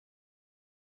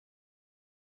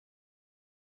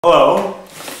Hello,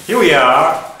 here we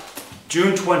are,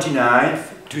 June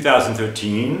 29th,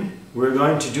 2013. We're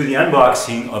going to do the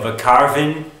unboxing of a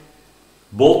Carvin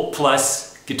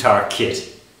BoltPlus Guitar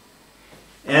Kit.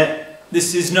 And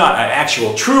this is not an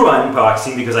actual true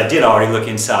unboxing because I did already look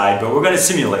inside, but we're going to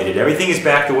simulate it. Everything is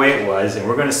back the way it was and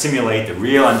we're going to simulate the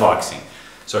real unboxing.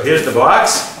 So here's the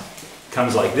box. It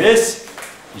comes like this.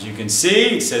 As you can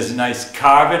see, it says nice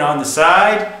Carvin on the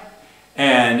side.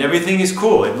 And everything is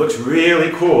cool. It looks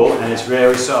really cool and it's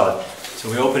very solid. So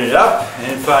we open it up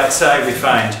and inside we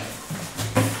find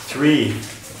three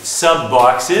sub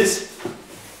boxes.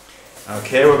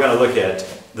 Okay, we're going to look at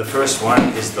the first one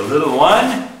is the little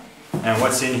one. And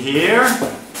what's in here?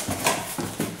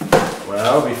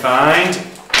 Well, we find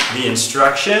the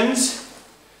instructions.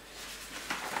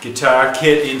 Guitar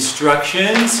kit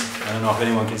instructions. I don't know if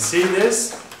anyone can see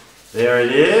this. There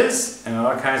it is. And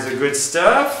all kinds of good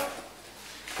stuff.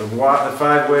 The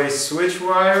 5-way switch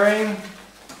wiring,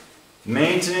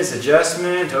 maintenance,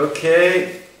 adjustment,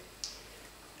 okay.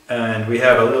 And we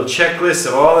have a little checklist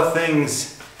of all the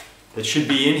things that should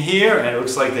be in here, and it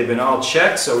looks like they've been all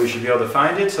checked, so we should be able to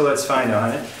find it. So let's find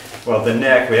on it. Well, the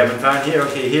neck we haven't found here.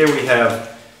 Okay, here we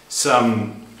have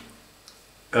some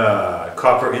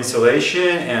copper insulation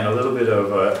and a little bit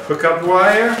of hookup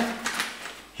wire.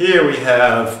 Here we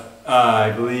have,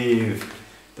 I believe,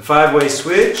 the 5-way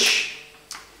switch.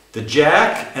 The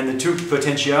jack and the two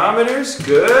potentiometers,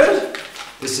 good.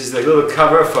 This is the little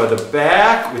cover for the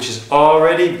back, which has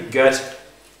already got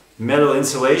metal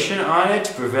insulation on it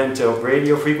to prevent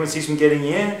radio frequencies from getting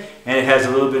in. And it has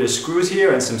a little bit of screws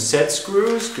here and some set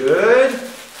screws, good.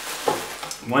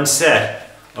 One set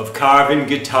of Carvin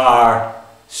guitar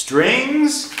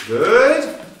strings,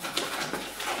 good.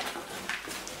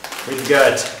 We've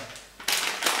got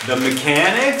the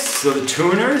mechanics, so the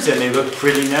tuners, and they look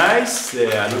pretty nice. They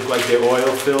look like they're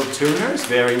oil-filled tuners.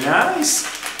 Very nice.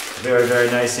 Very, very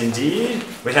nice indeed.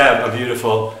 We have a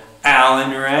beautiful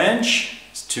Allen wrench,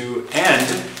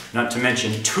 and not to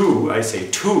mention two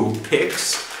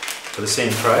picks for the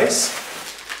same price.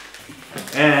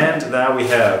 And now we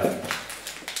have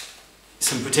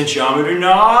some potentiometer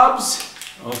knobs.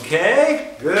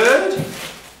 Okay, good.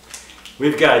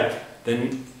 We've got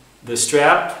the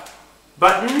strap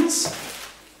buttons.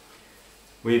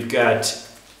 We've got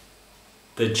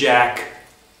the jack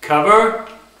cover.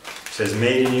 It says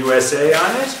Made in USA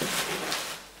on it.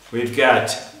 We've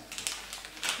got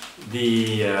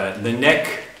the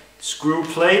neck screw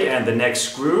plate and the neck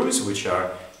screws, which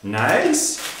are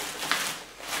nice.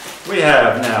 We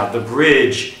have now the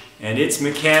bridge and its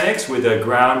mechanics with a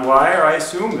ground wire, I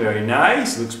assume. Very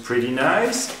nice. Looks pretty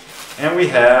nice. And we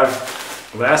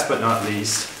have, last but not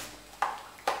least,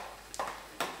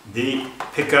 the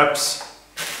pickups,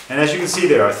 and as you can see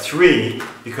there are three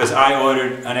because I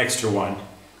ordered an extra one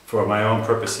for my own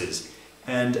purposes,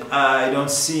 and I don't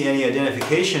see any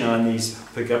identification on these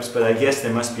pickups, but I guess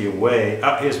there must be a way.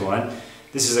 Here's one.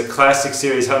 This is a classic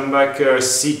series humbucker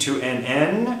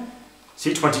C22N,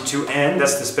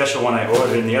 that's the special one I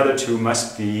ordered, and the other two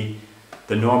must be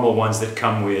the normal ones that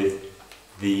come with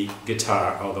the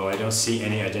guitar, although I don't see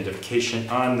any identification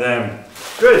on them.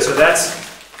 Good, so that's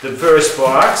the first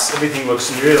box. Everything looks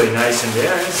really nice in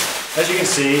there. As you can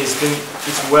see,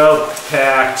 it's well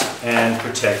packed and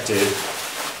protected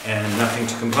and nothing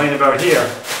to complain about here.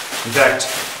 In fact,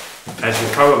 as you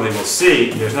probably will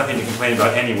see, there's nothing to complain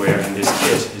about anywhere in this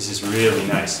kit. This is really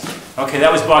nice. Okay,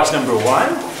 that was box number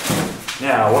one.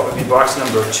 Now, what would be box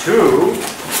number two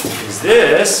is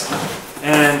this.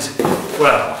 And,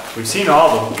 well, we've seen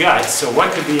all the guts, so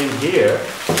what could be in here?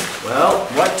 Well,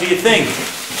 what do you think?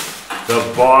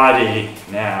 The body.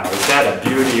 Now, is that a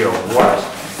beauty or what?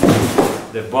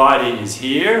 The body is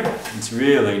here. It's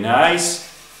really nice.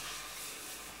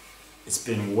 It's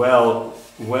been well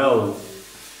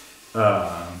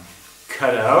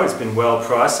cut out. It's been well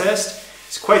processed.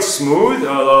 It's quite smooth,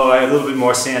 although a little bit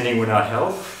more sanding would not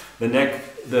help.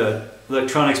 The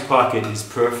electronics pocket is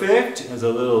perfect. There's a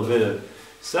little bit of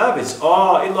stuff. It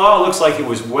all looks like it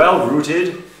was well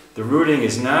rooted. The rooting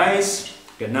is nice.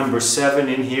 Got number 7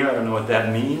 in here, I don't know what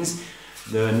that means.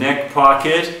 The neck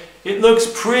pocket, it looks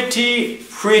pretty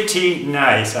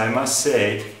nice, I must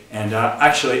say. And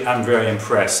actually, I'm very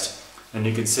impressed. And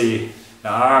you can see the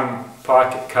arm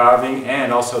pocket carving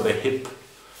and also the hip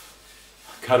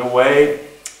cutaway.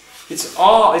 It's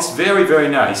very, very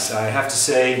nice. I have to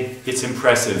say, it's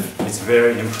impressive. It's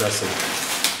very impressive.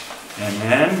 And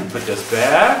then, put this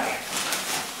back.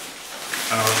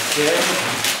 Okay.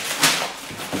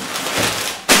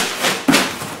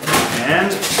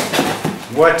 And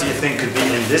what do you think could be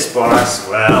in this box?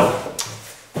 Well,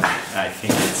 I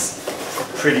think it's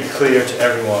pretty clear to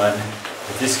everyone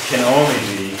that this can only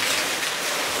be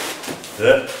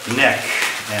the neck.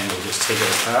 And we'll just take it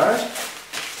apart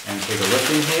and take a look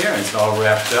in here, and it's all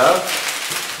wrapped up.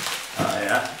 Oh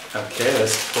yeah, okay,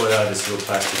 let's pull it out of this little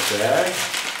plastic bag.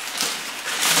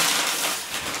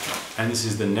 And this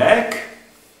is the neck,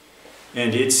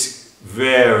 and it's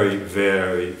very,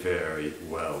 very, very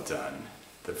well done.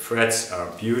 The frets are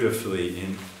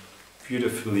beautifully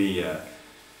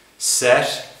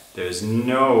set. There's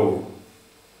no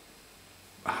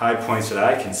high points that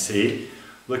I can see.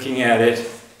 Looking at it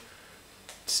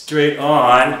straight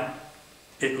on,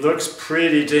 it looks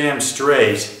pretty damn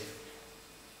straight.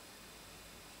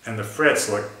 And the frets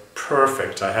look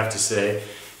perfect, I have to say.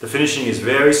 The finishing is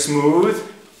very smooth.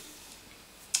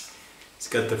 It's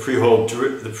got the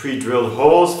pre-drilled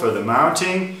holes for the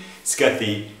mounting. It's got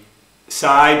the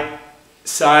side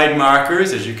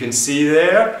markers, as you can see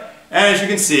there. And as you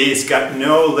can see, it's got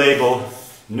no label,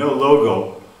 no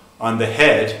logo on the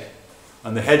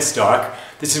headstock.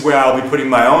 This is where I'll be putting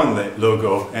my own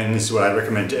logo, and this is what I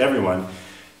recommend to everyone.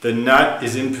 The nut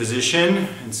is in position,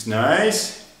 it's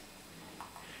nice.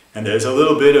 And there's a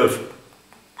little bit of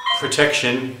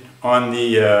protection on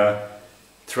the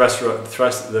truss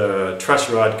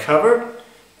rod cover.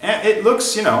 And it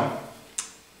looks, you know,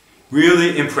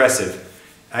 really impressive.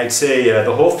 I'd say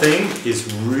the whole thing is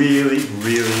really,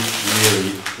 really,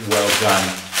 really well done.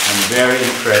 I'm very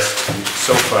impressed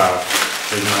so far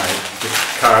with my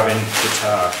Carvin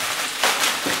guitar.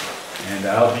 And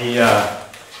I'll be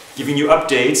giving you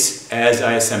updates as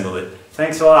I assemble it.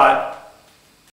 Thanks a lot.